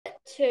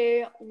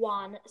2,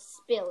 1,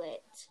 spill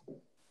it.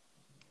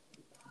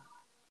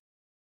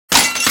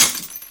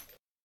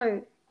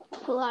 Oh.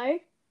 Hello?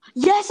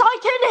 Yes, I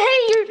can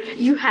hear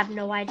you. You have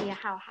no idea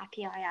how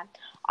happy I am.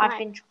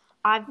 Right.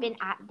 I've been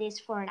at this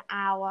for an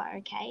hour,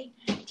 okay?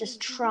 Just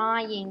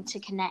trying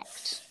to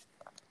connect.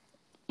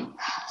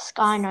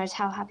 Sky knows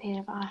how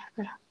happy I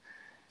am.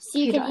 So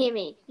you can hear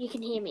me. You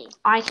can hear me.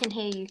 I can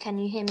hear you. Can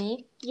you hear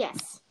me?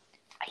 Yes.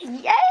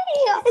 Yay!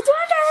 It's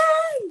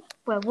working!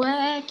 We're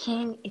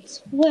working.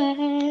 It's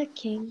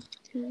working.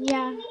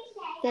 Yeah.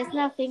 There's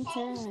nothing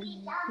to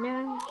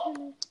know.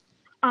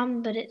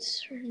 But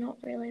it's not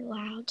really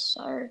loud,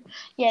 so...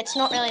 Yeah, it's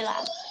not really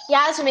loud.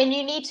 Yasmin,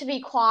 you need to be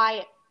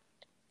quiet.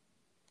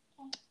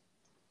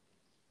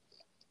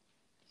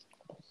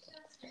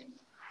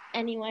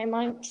 Anyway,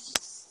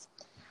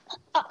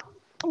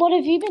 what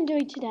have you been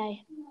doing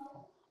today?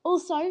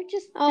 Also, I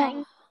just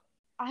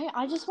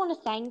want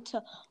to thank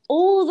to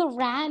all the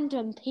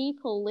random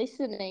people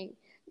listening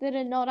that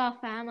are not our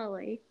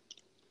family.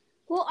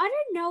 Well, I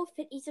don't know if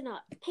it is or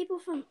not. People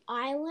from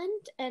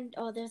Ireland and...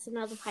 Oh, there's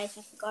another place.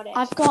 I forgot it.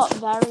 I've got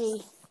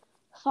very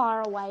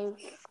far away,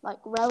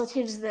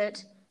 relatives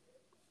that...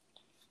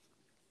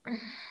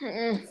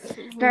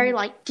 very,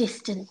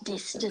 distant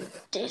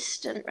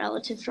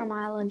relatives from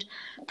Ireland.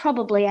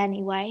 Probably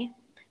anyway.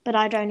 But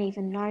I don't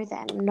even know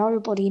them.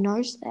 Nobody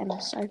knows them,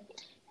 so...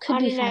 Could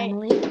be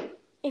family.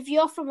 If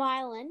you're from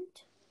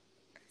Ireland,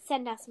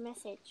 send us a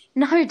message.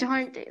 No,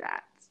 don't do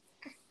that.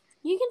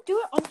 You can do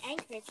it on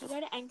Anchor. If you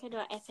go to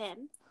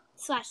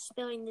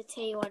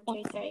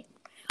anchor.fm/spillingthet123.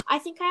 I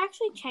think I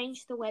actually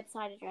changed the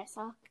website address.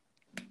 I'll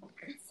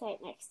say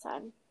it next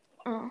time.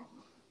 Oh.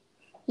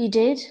 You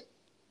did?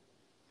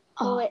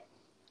 Oh.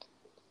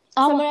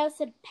 Someone else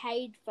had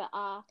paid for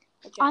our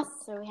address,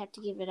 so we had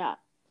to give it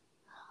up.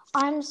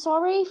 I'm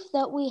sorry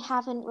that we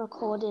haven't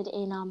recorded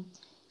in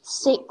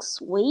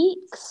 6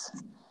 weeks.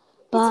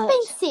 But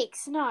It's been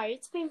 6. No,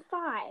 it's been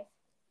 5.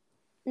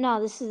 No,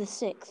 this is the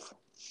 6th.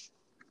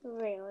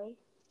 Really?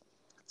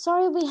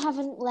 Sorry we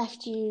haven't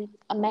left you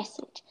a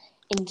message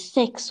in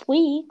 6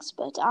 weeks,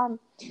 but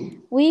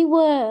we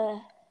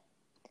were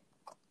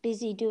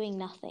busy doing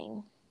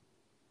nothing.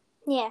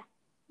 Yeah.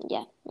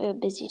 Yeah, we were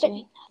busy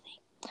doing nothing.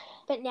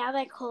 But now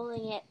they're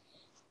calling it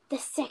the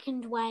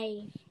second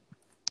wave.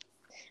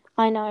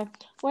 I know.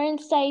 We're in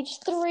stage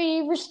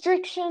 3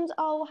 restrictions.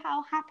 Oh,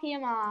 how happy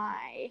am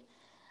I?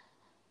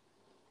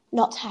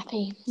 Not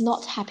happy.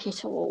 Not happy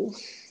at all.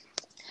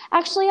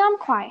 Actually, I'm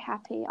quite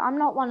happy. I'm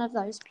not one of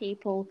those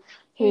people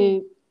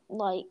who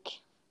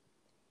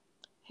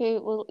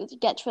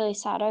gets really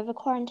sad over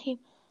quarantine.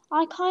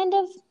 I kind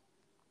of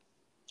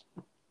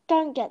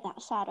don't get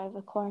that sad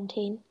over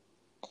quarantine.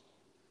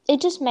 It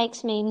just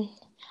makes me...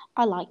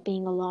 I like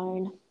being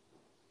alone.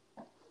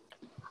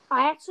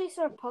 I actually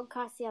saw a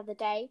podcast the other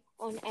day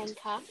on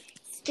Anchor,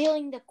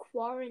 Spilling the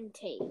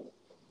Quarantine.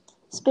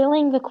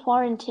 Spilling the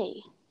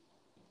Quarantine.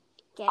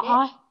 Get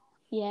it?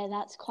 Yeah,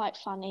 that's quite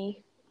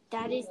funny.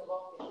 That is...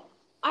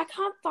 I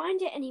can't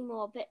find it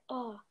anymore, but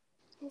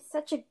it's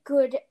such a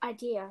good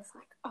idea. I was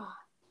like,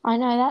 I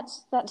know,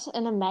 that's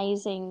an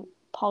amazing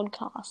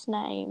podcast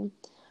name.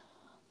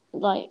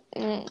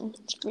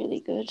 It's really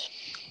good.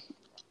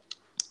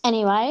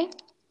 Anyway,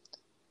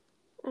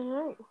 I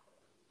know.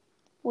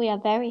 We are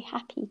very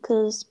happy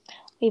because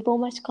we've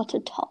almost got a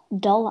top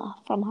dollar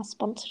from our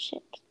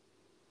sponsorship.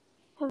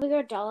 Have we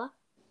got $1?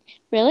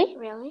 Really?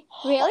 Really?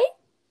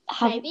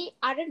 Maybe.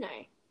 I don't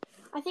know.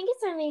 I think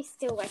it's only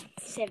still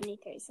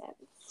 73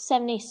 cents.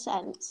 70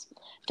 cents.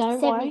 Don't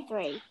 73.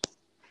 worry.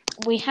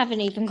 We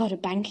haven't even got a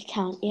bank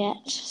account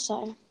yet,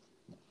 so...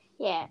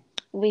 Yeah.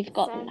 We've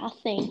got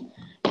nothing.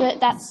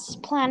 But that's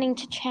planning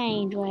to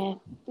change where,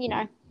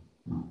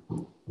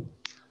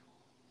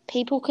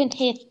 people can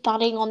hear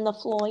thudding on the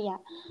floor yet.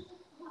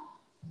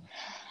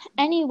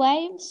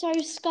 Anyway, so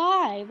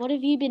Sky, what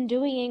have you been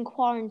doing in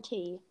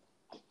quarantine?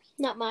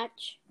 Not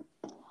much.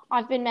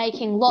 I've been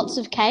making lots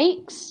of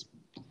cakes.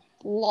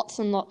 Lots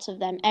and lots of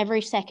them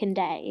every second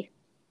day.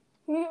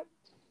 You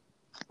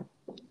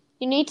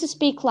need to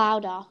speak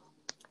louder.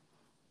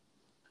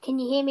 Can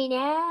you hear me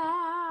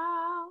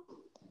now?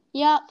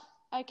 Yep.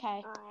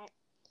 Okay. Alright.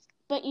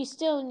 But you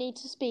still need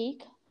to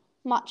speak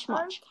much.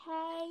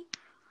 Okay.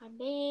 I'm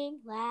being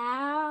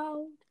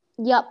loud.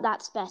 Yep,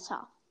 that's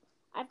better.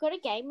 I've got a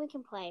game we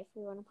can play if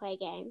we want to play a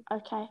game.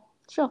 Okay.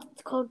 Sure.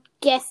 It's called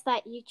Guess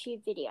That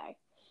YouTube Video.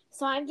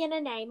 So I'm going to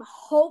name a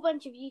whole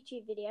bunch of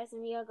YouTube videos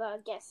and you're going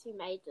to guess who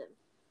made them.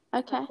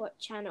 Okay. Like what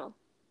channel.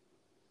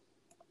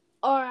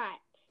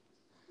 Alright.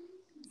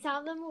 Some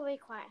of them will be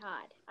quite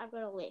hard. I've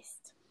got a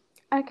list.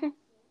 Okay.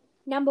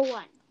 Number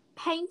 1.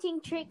 Painting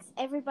tricks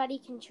everybody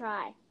can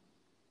try.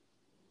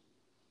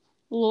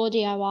 Law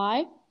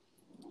DIY.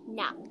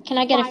 Nah. Can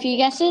I get a few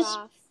guesses?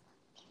 Crafts.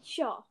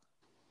 Sure.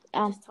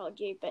 I just told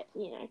you, but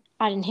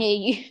I didn't hear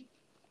you.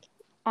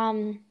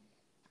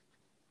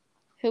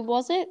 Who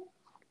was it?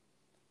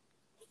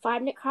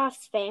 5 Minute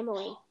Crafts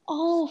family.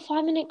 Oh,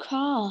 5 Minute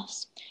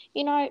Crafts.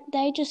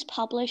 They just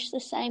publish the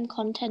same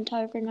content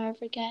over and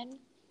over again.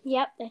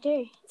 Yep, they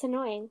do. It's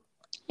annoying.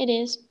 It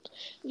is.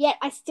 Yet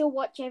I still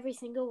watch every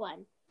single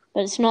one.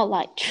 But it's not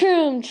like,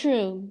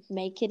 Troom,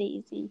 make it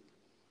easy.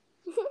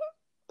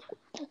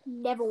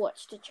 Never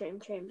watched a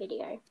Troom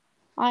video.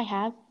 I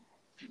have.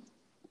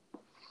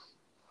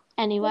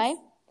 Anyway,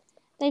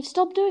 they've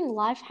stopped doing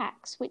life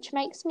hacks, which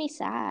makes me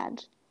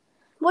sad.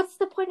 What's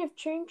the point of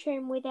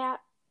Troom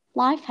without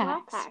Life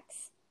hacks. life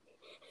hacks?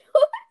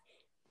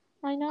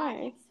 I know.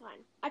 Alright, next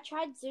one. I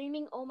tried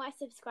zooming all my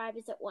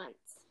subscribers at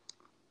once.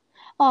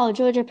 Oh,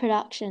 Georgia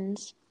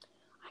Productions.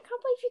 I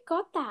can't believe you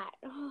got that.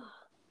 Oh.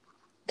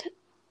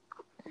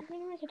 I'm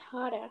going to make it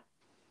harder.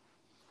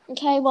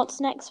 Okay, what's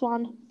next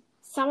one?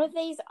 Some of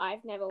these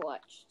I've never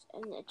watched,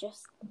 and they're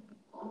just...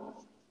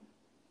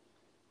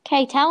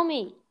 Okay, tell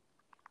me.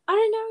 I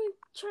don't know, I'm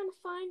trying to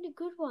find a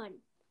good one.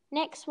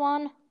 Next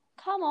one.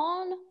 Come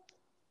on.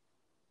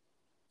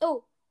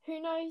 Oh, who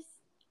knows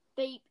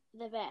Beep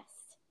the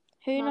best?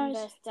 Who Mum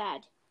knows? vs.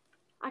 Dad.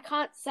 I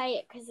can't say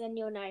it because then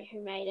you'll know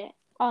who made it.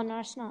 Oh, no,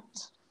 it's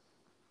not.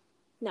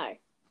 No.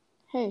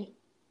 Who?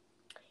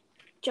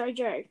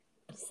 Jojo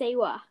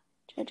Siwa.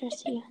 Jojo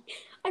Siwa.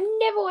 I've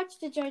never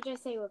watched a Jojo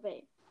Siwa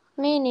Beep.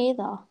 Me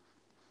neither.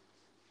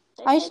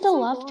 They I say still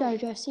it's so love boring.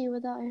 Jojo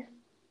Siwa though.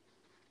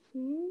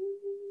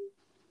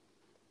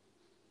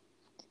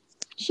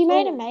 She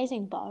made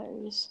amazing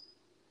bows.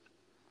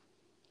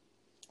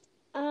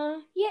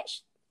 Yeah,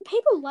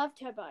 people loved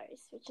her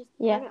bows, which is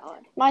kind of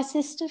odd. My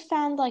sister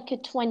found like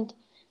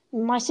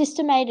my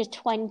sister made a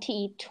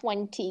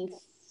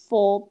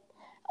 2024,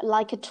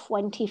 like a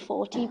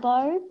 2040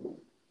 bow,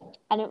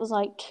 and it was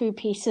like 2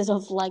 pieces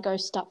of Lego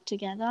stuck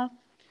together.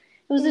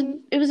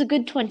 It was a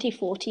good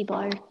 2040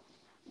 bow.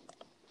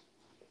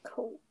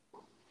 Cool.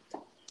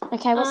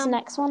 Okay, what's the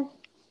next one?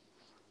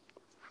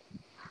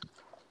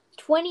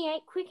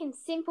 28 quick and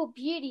simple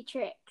beauty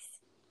tricks.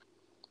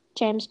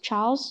 James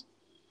Charles.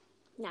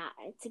 Nah,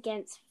 it's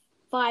against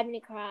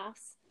 5-minute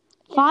crafts.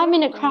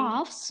 5-minute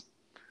crafts.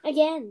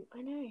 Again,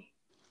 I know.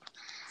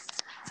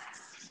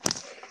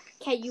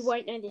 Okay, you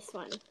won't know this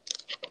one.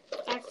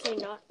 Actually,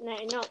 not. No,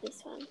 not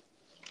this one.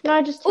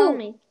 No, just tell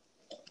me.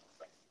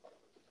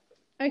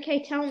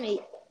 Okay, tell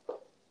me.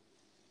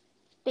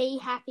 Be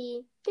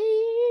happy.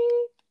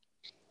 Beep.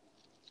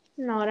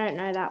 No, I don't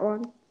know that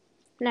one.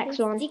 Next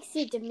one.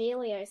 Dixie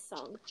D'Amelio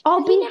song. Oh,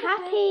 Have Be you never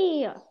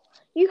Happy.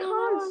 You No,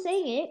 can't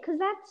sing it because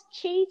that's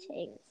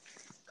cheating.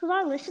 Because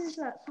I listened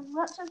to that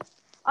song.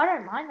 I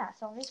don't mind that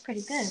song. It's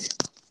pretty good.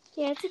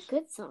 Yeah, it's a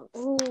good song.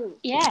 Ooh.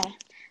 Yeah.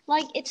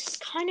 Like, it's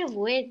kind of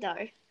weird,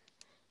 though.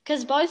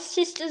 Because both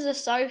sisters are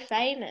so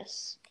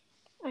famous.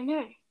 I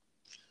know.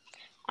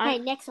 Okay,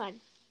 next one.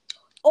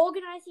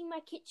 Organising my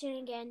kitchen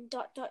again, ...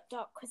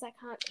 because I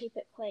can't keep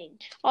it clean.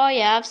 Oh,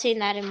 yeah, I've seen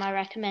that in my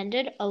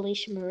recommended.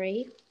 Alicia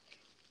Marie.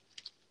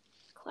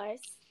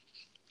 Close.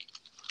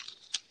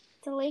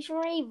 It's Alicia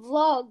Marie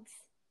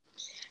Vlogs.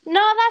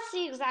 No, that's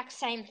the exact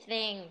same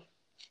thing.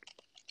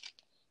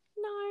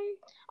 No.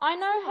 I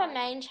know her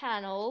main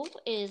channel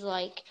is,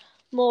 like,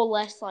 more or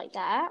less like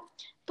that.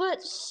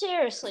 But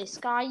seriously,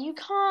 Sky, you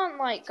can't,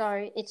 like,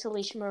 go, it's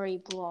Alicia Marie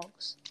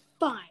Vlogs.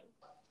 Fine.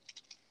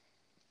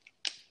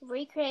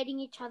 Recreating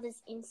each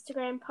other's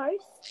Instagram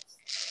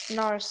posts.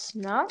 Norris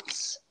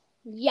Nuts.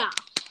 Yeah.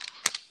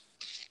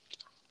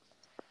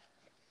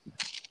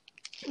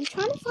 I'm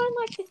trying to find,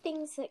 like, the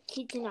things that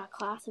kids in our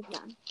class have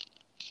done.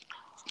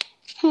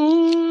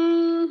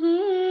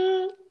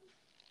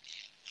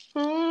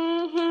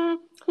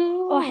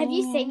 Or have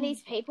you seen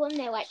these people and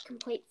they're, like,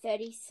 complete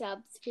 30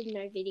 subs with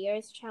no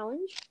videos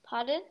challenge?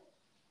 Pardon?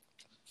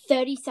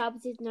 30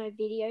 subs with no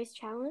videos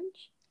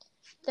challenge.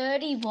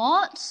 30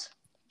 what?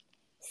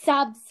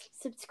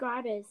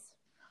 Subscribers.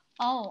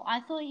 Oh,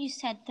 I thought you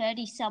said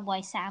 30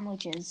 Subway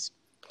sandwiches.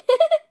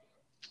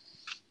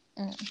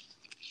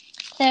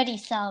 30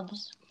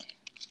 subs.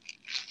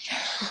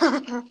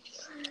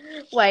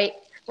 Wait,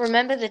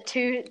 remember the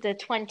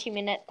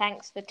 20-minute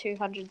thanks for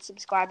 200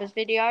 subscribers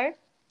video?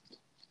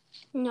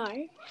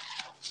 No.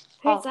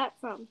 Who's that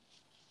from?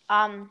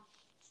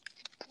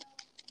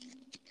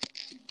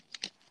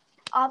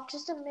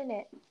 Just a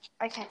minute.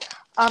 Okay.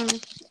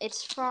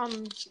 It's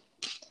from...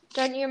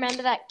 Don't you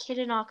remember that kid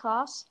in our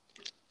class?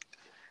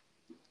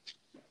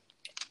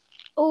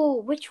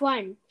 Oh, which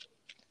one?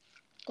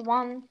 The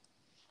one...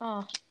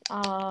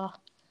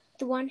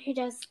 The one who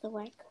does the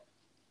work.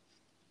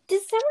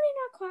 Does someone in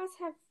our class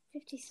have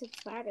 50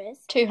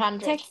 subscribers?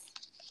 200.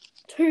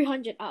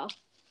 200.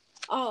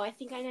 Oh, I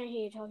think I know who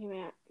you're talking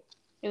about.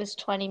 It was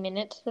 20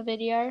 minutes, the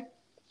video.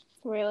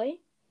 Really?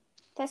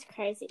 That's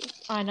crazy.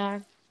 I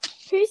know.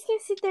 Who's going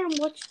to sit there and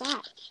watch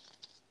that?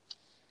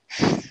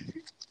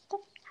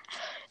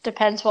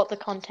 Depends what the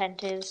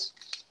content is.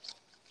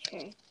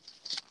 True.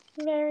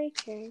 Very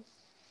true.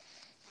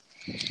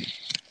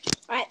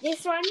 Alright,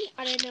 this one,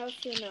 I don't know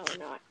if you'll know or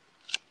not.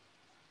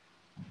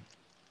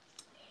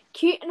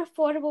 Cute and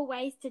affordable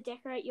ways to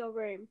decorate your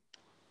room.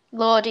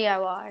 Law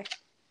DIY.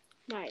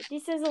 No,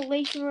 this is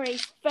Alicia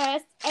Marie's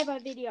first ever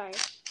video.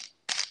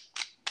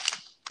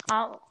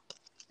 Oh,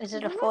 is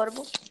it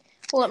affordable?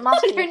 Well, it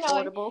must be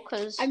affordable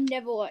because I've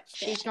never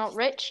watched it. she's not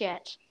rich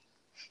yet.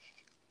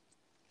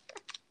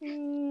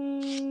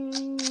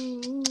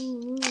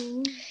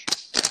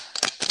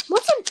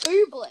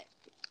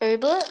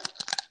 Ooblet?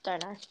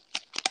 Don't know.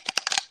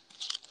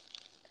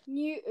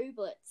 New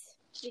Ooblets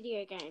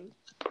video game.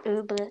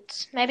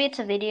 Ooblets. Maybe it's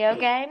a video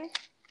game.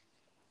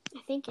 I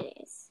think it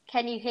is.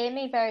 Can you hear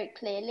me very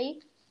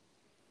clearly?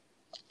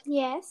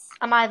 Yes.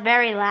 Am I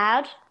very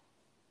loud?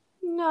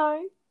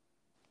 No.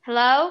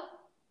 Hello?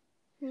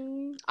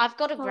 Mm, I've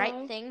got a hello.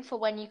 great thing for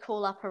when you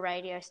call up a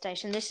radio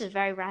station. This is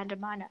very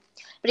random, I know.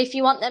 But if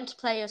you want them to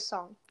play your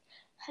song.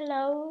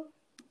 Hello?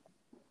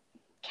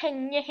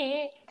 Can you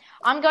hear?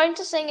 I'm going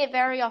to sing it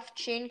very off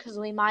tune because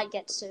we might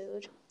get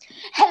sued.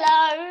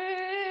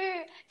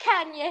 Hello?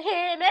 Can you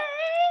hear me?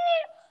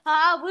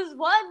 I was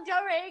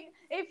wondering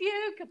if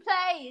you could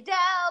play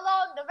Adele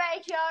on the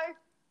radio.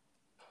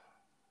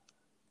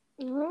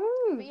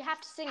 But you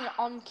have to sing it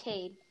on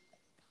key.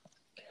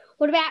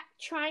 What about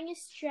trying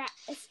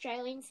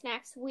Australian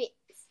snacks with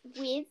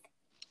beep?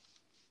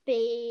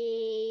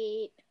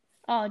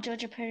 Oh,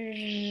 Georgia.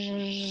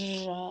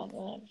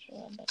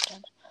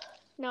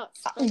 No,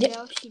 it's the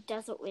girl she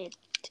does it with.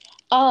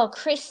 Oh,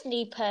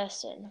 Christy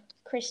person.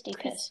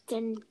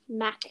 Kristen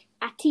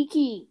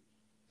McAtiki.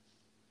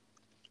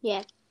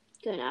 Yeah,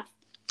 good enough.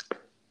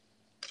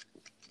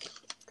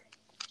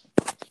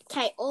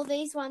 Okay, all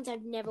these ones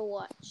I've never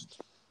watched.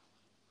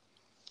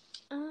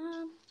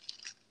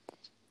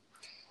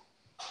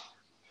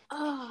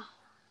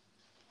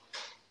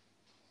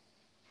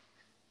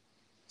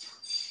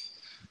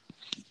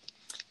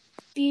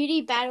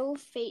 Beauty Battle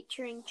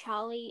featuring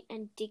Charlie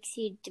and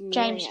Dixie D'Amelio.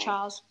 James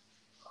Charles.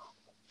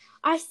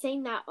 I've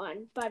seen that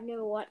one, but I've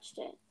never watched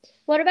it.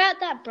 What about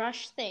that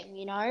brush thing,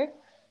 you know?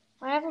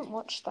 I haven't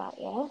watched that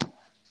yet.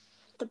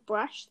 The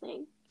brush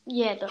thing?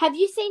 Yeah. Have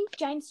you seen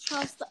James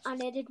Charles, the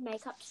unedited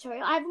makeup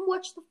tutorial? I haven't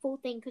watched the full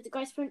thing because it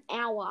goes for an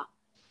hour.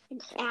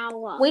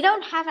 We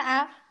don't have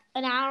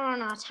an hour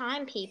on our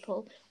time,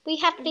 people. We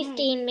have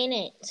 15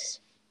 minutes.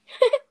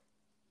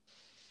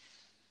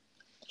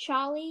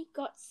 Charlie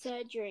got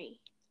surgery.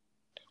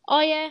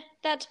 Oh, yeah.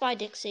 That's by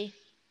Dixie.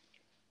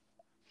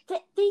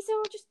 These are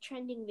all just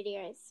trending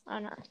videos. I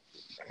know.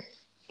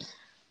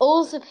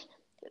 All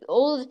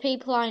the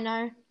people I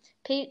know.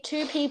 2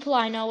 people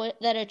I know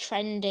that are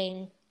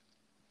trending.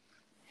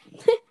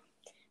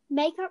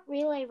 Makeup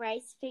relay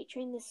race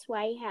featuring the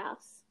Sway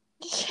House.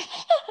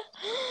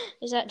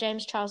 Is that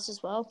James Charles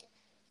as well?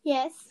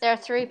 Yes. There are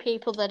 3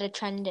 people that are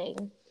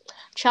trending.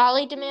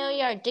 Charlie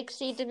D'Amelio,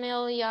 Dixie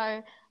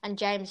D'Amelio, and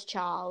James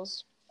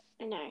Charles.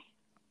 I know.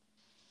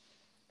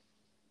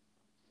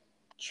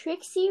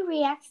 Trixie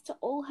reacts to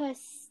all her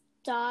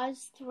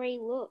Stars 3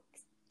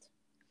 looks.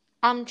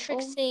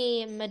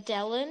 Trixie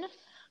Mattel.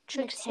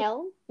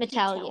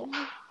 Mattel.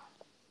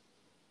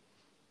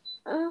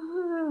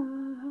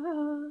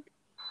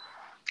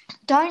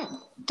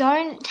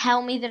 Don't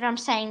tell me that I'm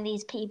saying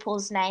these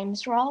people's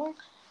names wrong,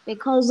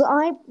 because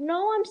I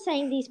know I'm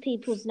saying these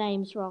people's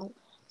names wrong.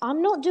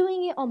 I'm not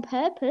doing it on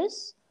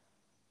purpose.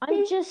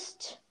 I'm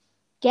just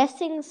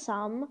guessing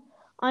some.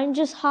 I'm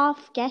just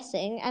half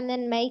guessing and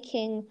then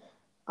making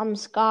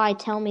Sky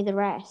tell me the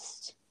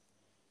rest.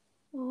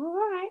 All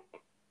right.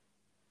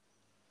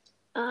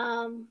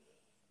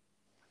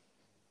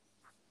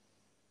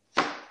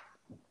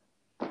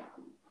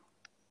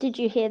 Did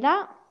you hear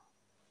that?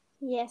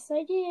 Yes,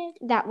 I did.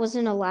 That was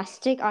an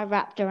elastic I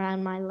wrapped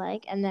around my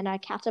leg and then I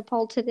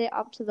catapulted it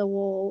up to the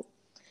wall.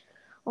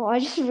 Oh, I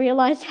just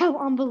realized how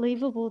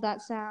unbelievable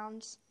that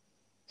sounds.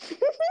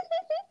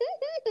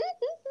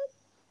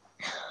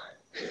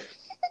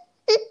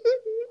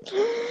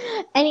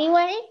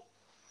 Anyway.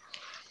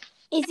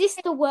 Is this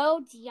the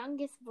world's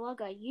youngest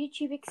vlogger?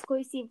 YouTube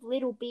exclusive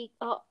Little Big...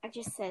 Oh, I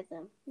just said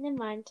them. Never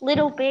mind.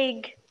 Little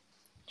Big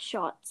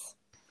Shots.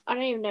 I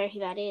don't even know who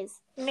that is.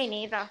 Me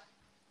neither.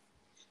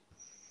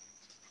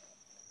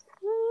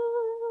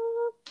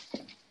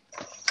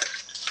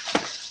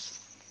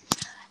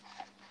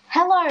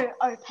 Hello,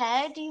 au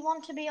pair. Do you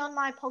want to be on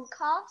my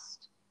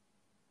podcast?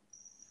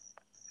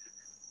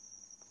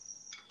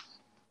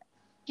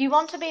 Do you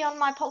want to be on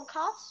my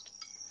podcast?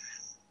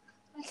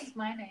 What is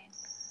my name?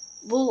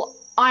 Well,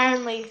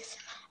 I'm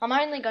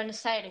only going to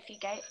say it if you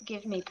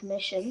give me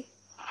permission.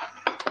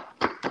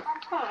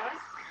 Of course.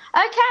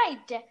 Okay.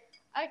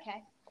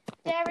 Okay.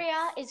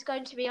 Daria is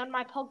going to be on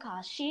my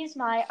podcast. She's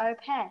my au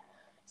pair.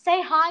 Say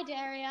hi,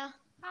 Daria.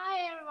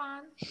 Hi,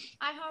 everyone.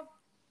 I hope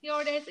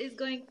your day is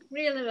going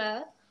really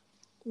well.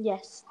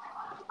 Yes.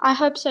 I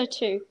hope so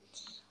too.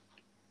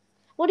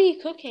 What are you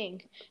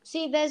cooking?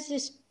 See, there's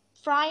this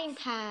frying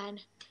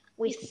pan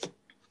with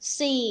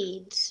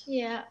seeds.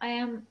 Yeah, I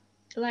am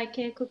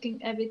cooking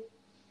a bit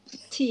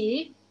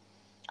tea.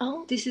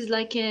 Oh. This is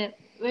like a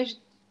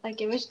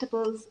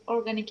vegetables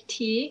organic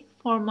tea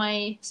for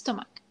my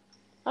stomach.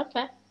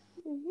 Okay.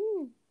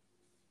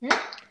 Mm-hmm.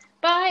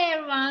 Bye,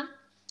 everyone.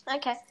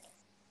 Okay.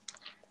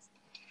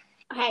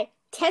 Okay.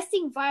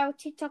 Testing viral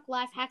TikTok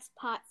life hacks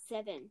part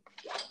 7.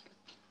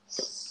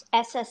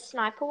 SS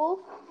Sniper Wolf?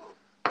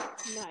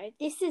 No,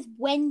 this is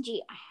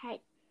Wengie. I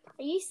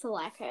used to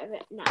like her,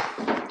 but no.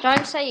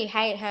 Don't say you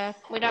hate her.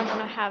 We don't want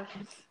to have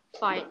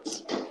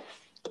fights.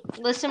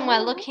 Listen, we're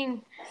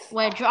looking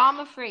We're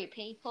drama-free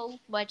people.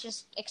 We're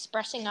just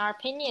expressing our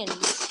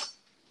opinions.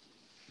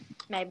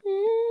 Maybe.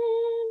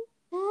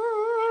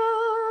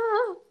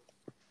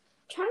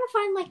 Trying to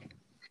find like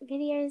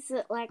videos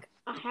that like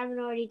I haven't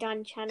already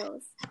done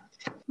channels.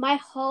 My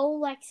whole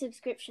like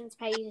subscriptions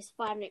page is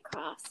 5 Minute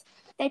Crafts.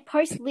 They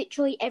post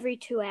literally every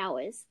 2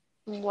 hours.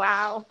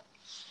 Wow.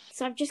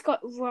 So I've just got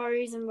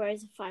rows and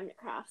rows of 5 Minute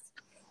Crafts.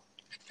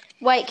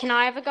 Wait, can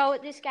I have a go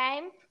at this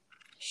game?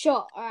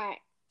 Sure, alright.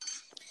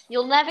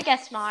 You'll never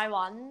guess my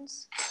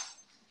ones.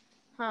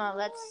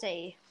 Let's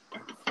see.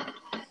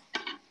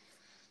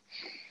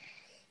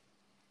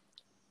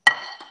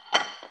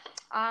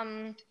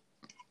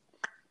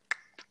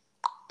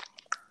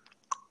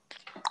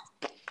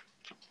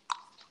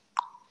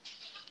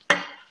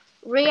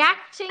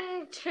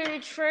 Reacting to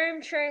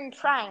Troom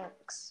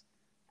Pranks.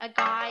 A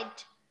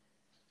guide,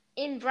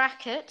 in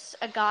brackets,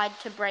 a guide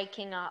to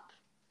breaking up.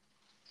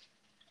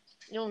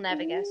 You'll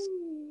never guess.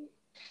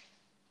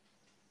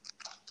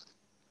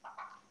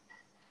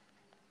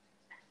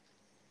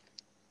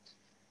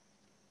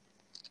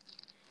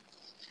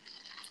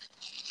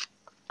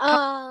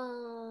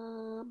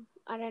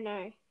 I don't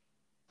know.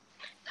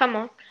 Come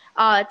on.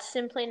 It's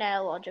simply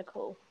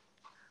Nailogical.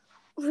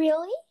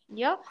 Really?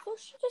 Yep. I thought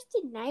she just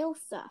did nail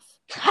stuff.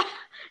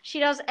 She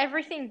does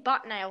everything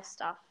but nail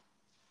stuff.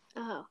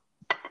 Oh.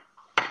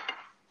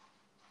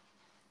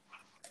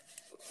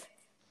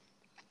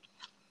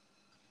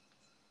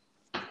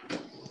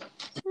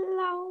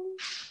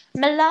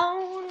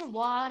 Melon,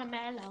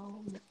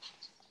 watermelon.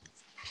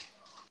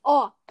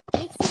 Oh,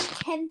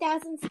 mixing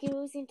 10,000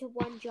 Skittles into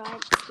one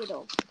giant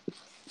Skittle.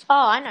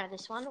 Oh, I know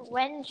this one.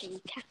 Wenji.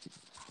 Have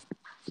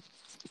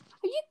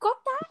you got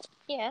that?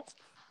 Yeah.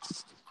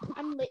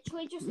 I'm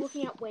literally just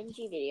looking at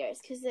Wenji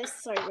videos because they're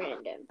so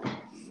random.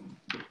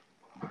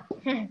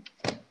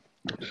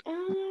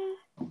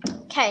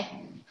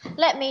 Okay,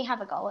 let me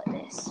have a go at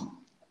this.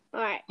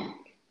 Alright.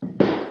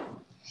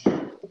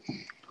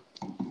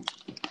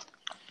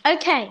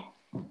 Okay.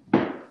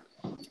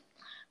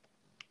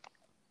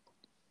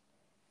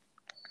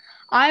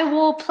 I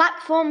wore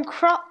platform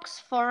Crocs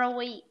for a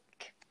week.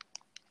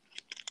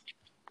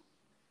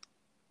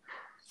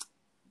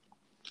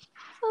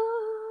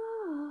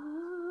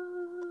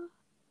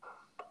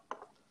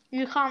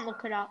 You can't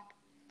look it up.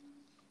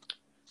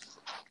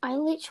 I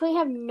literally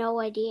have no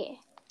idea.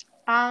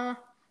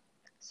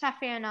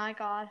 Safi and I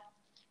got.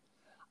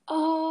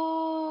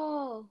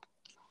 Oh.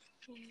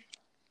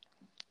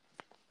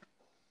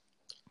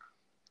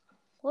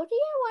 Lord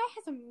DIY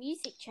has a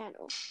music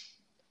channel.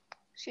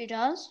 She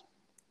does?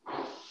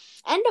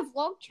 And a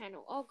vlog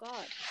channel. Oh,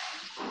 God.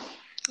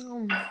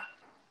 Mm.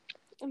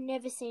 I've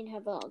never seen her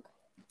vlog.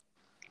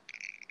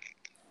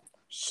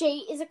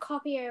 She is a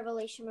copier of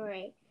Alicia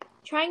Marie.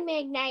 Trying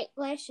Magnate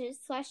Lashes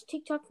 /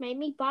 TikTok made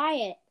me buy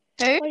it.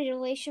 Who? What did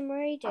Alicia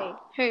Marie do?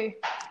 Who?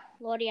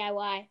 Lord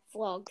DIY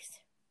vlogs.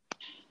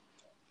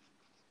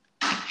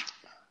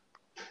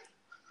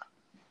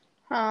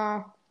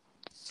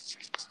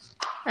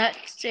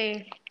 Let's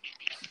see.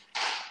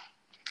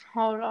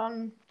 Hold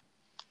on.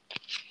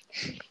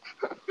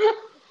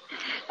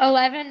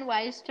 11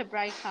 ways to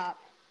break up.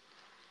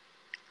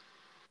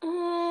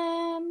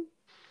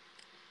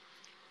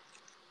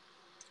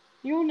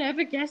 You'll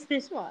never guess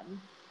this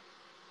one.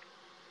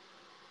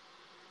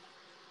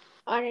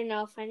 I don't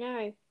know if I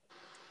know.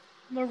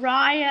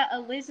 Mariah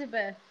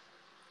Elizabeth.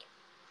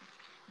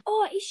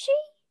 Oh, is she?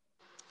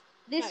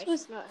 This No,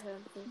 was she's not her.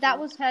 that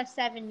was her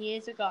 7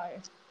 years ago.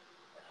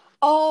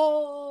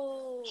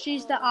 Oh.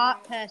 She's the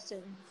art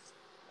person.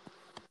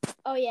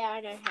 Oh yeah,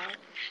 I know her.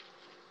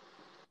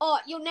 Oh,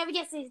 you'll never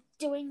guess this.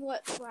 Doing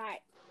what's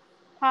right.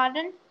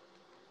 Pardon?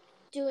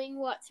 Doing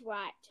what's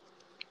right.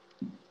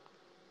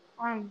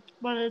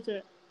 What is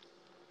it?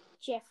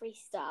 Jeffree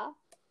Star.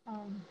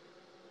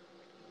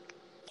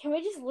 Can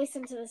we just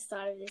listen to the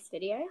start of this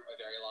video? A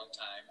very long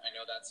time. I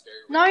know that's very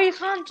No, rare. you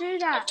can't do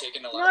that. I've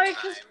taken a lot of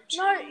time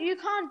No, you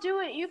can't do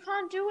it. You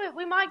can't do it.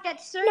 We might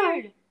get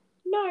sued.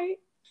 No.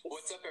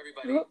 What's up,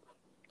 everybody?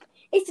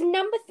 It's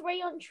number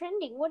 3 on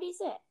trending. What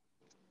is it?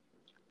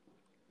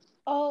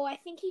 Oh, I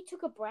think he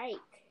took a break.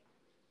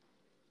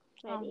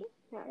 Maybe?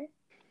 No.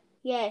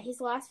 Yeah,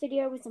 his last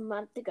video was a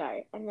month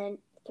ago and then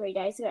 3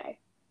 days ago.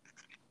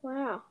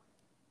 Wow.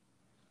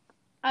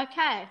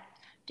 Okay.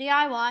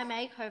 DIY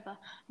makeover.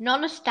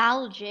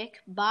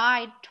 Non-nostalgic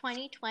by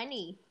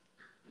 2020.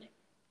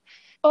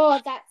 Oh,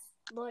 that's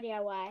Lord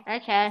DIY.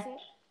 Okay. Is it?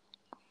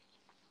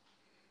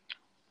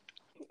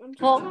 I'm just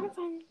trying to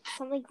find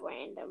something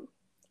random.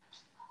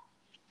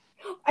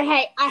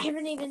 Okay, I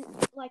haven't even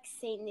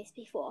seen this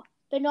before.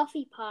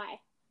 Banoffee pie.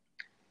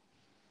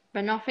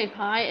 Banoffee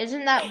pie?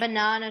 Isn't that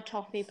banana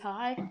toffee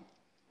pie?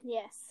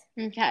 Yes.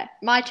 Okay,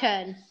 my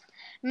turn.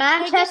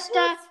 Guess what's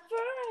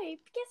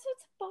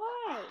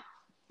pie?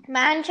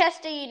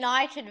 Manchester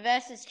United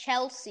versus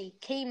Chelsea.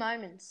 Key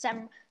moments.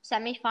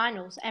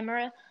 Semi-finals.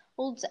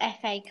 Emeralds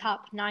FA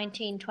Cup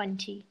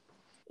 1920.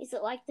 Is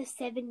it like the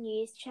 7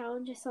 years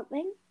challenge or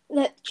something?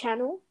 The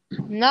channel?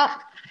 No.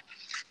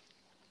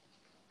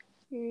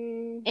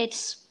 Mm.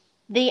 It's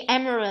The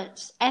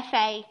Emirates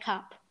FA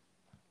Cup.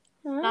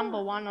 Ah.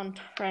 Number 1 on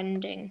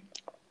trending.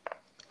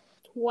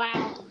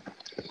 Wow.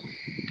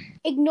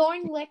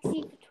 Ignoring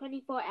Lexi for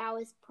 24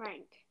 hours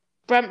prank.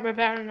 Brent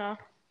Riverina.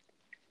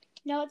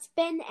 No, it's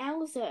Ben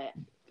Alzert.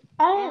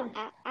 Oh.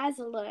 As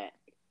alert.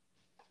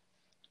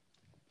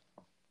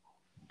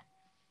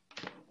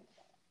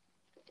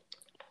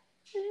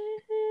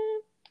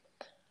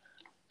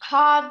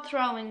 Hard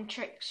throwing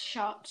tricks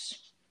shots.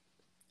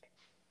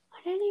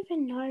 I don't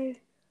even know.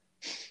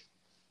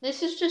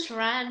 This is just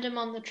random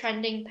on the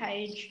trending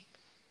page.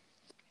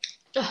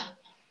 Ugh.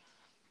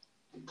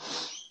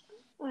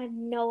 I have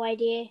no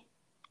idea.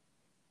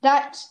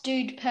 That's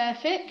Dude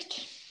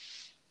Perfect.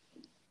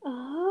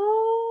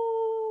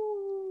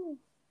 Oh.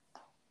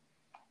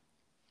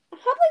 I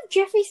can't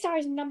believe Jeffree Star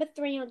is number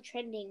 3 on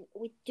trending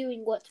with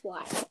doing what's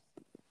why.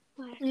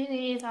 Me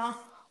neither.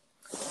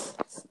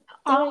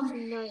 That makes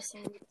no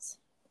sense.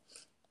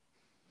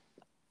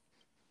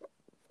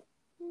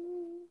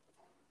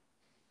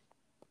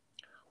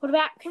 What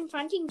about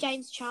confronting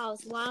James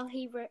Charles why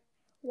he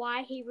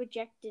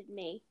rejected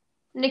me?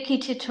 Nikki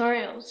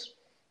Tutorials.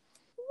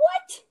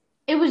 What?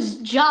 It was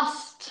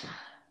just...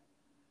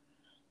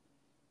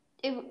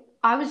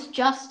 I was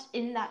just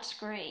in that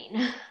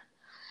screen.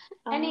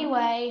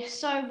 Anyway,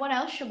 so what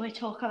else should we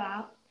talk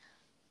about?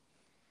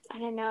 I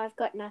don't know. I've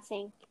got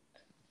nothing.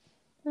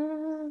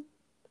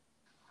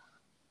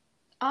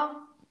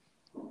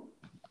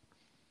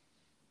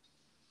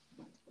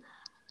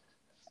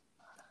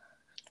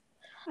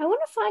 I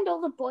want to find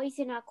all the boys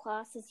in our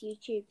class's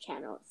YouTube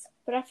channels,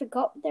 but I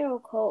forgot what they're all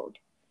called.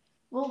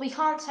 Well, we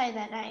can't say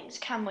their names,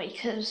 can we?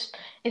 Because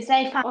if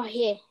they find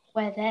here.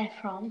 where they're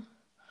from,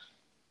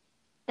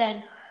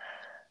 then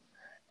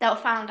they'll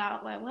find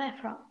out where we're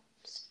from.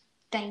 It's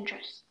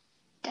dangerous.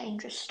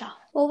 Dangerous stuff.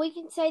 Well, we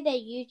can say their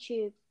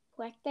YouTube.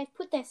 Like, they've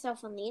put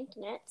themselves on the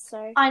internet,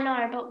 so... I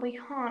know, but we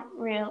can't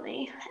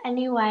really.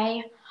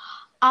 Anyway,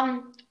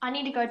 I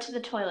need to go to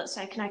the toilet,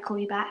 so can I call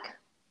you back?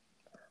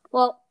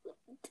 Well,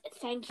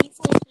 thank you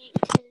for listening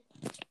to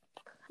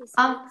this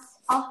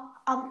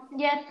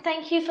yeah,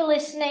 thank you for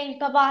listening.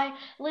 Bye-bye.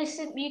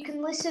 You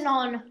can listen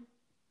on,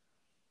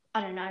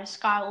 I don't know,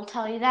 Sky will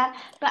tell you that.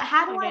 But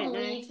how do I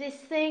leave this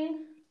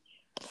thing?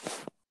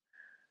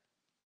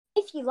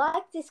 If you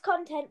like this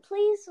content,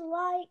 please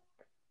like,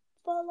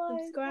 follow,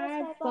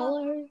 subscribe, whatever.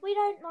 follow. We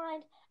don't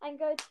mind. And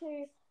go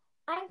to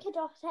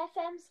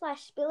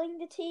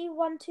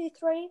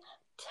anchor.fm/spillingthetea123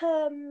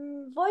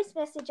 to voice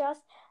message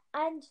us.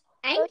 And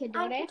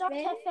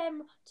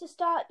Anchor.fm to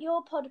start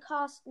your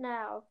podcast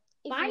now,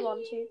 if you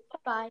want to.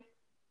 Bye.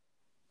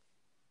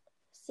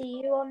 See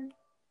you on...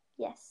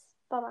 Yes.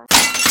 Bye-bye.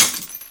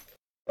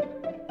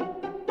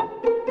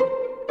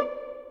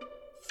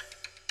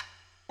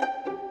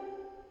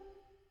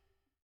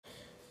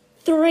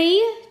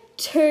 3,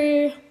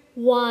 2,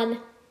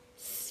 1,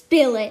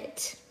 spill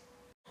it.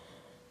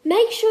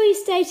 Make sure you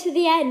stay to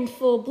the end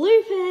for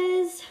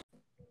bloopers.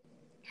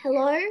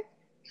 Hello?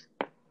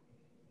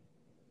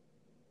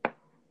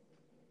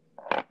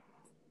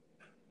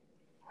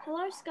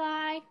 Hello,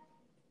 Sky.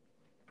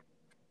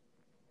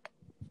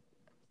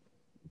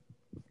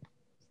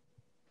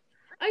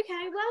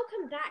 Okay,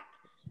 welcome back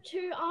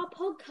to our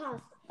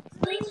podcast.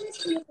 Please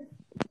listen to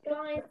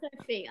Sky and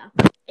Sophia.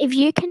 If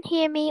you can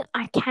hear me,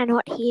 I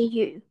cannot hear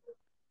you.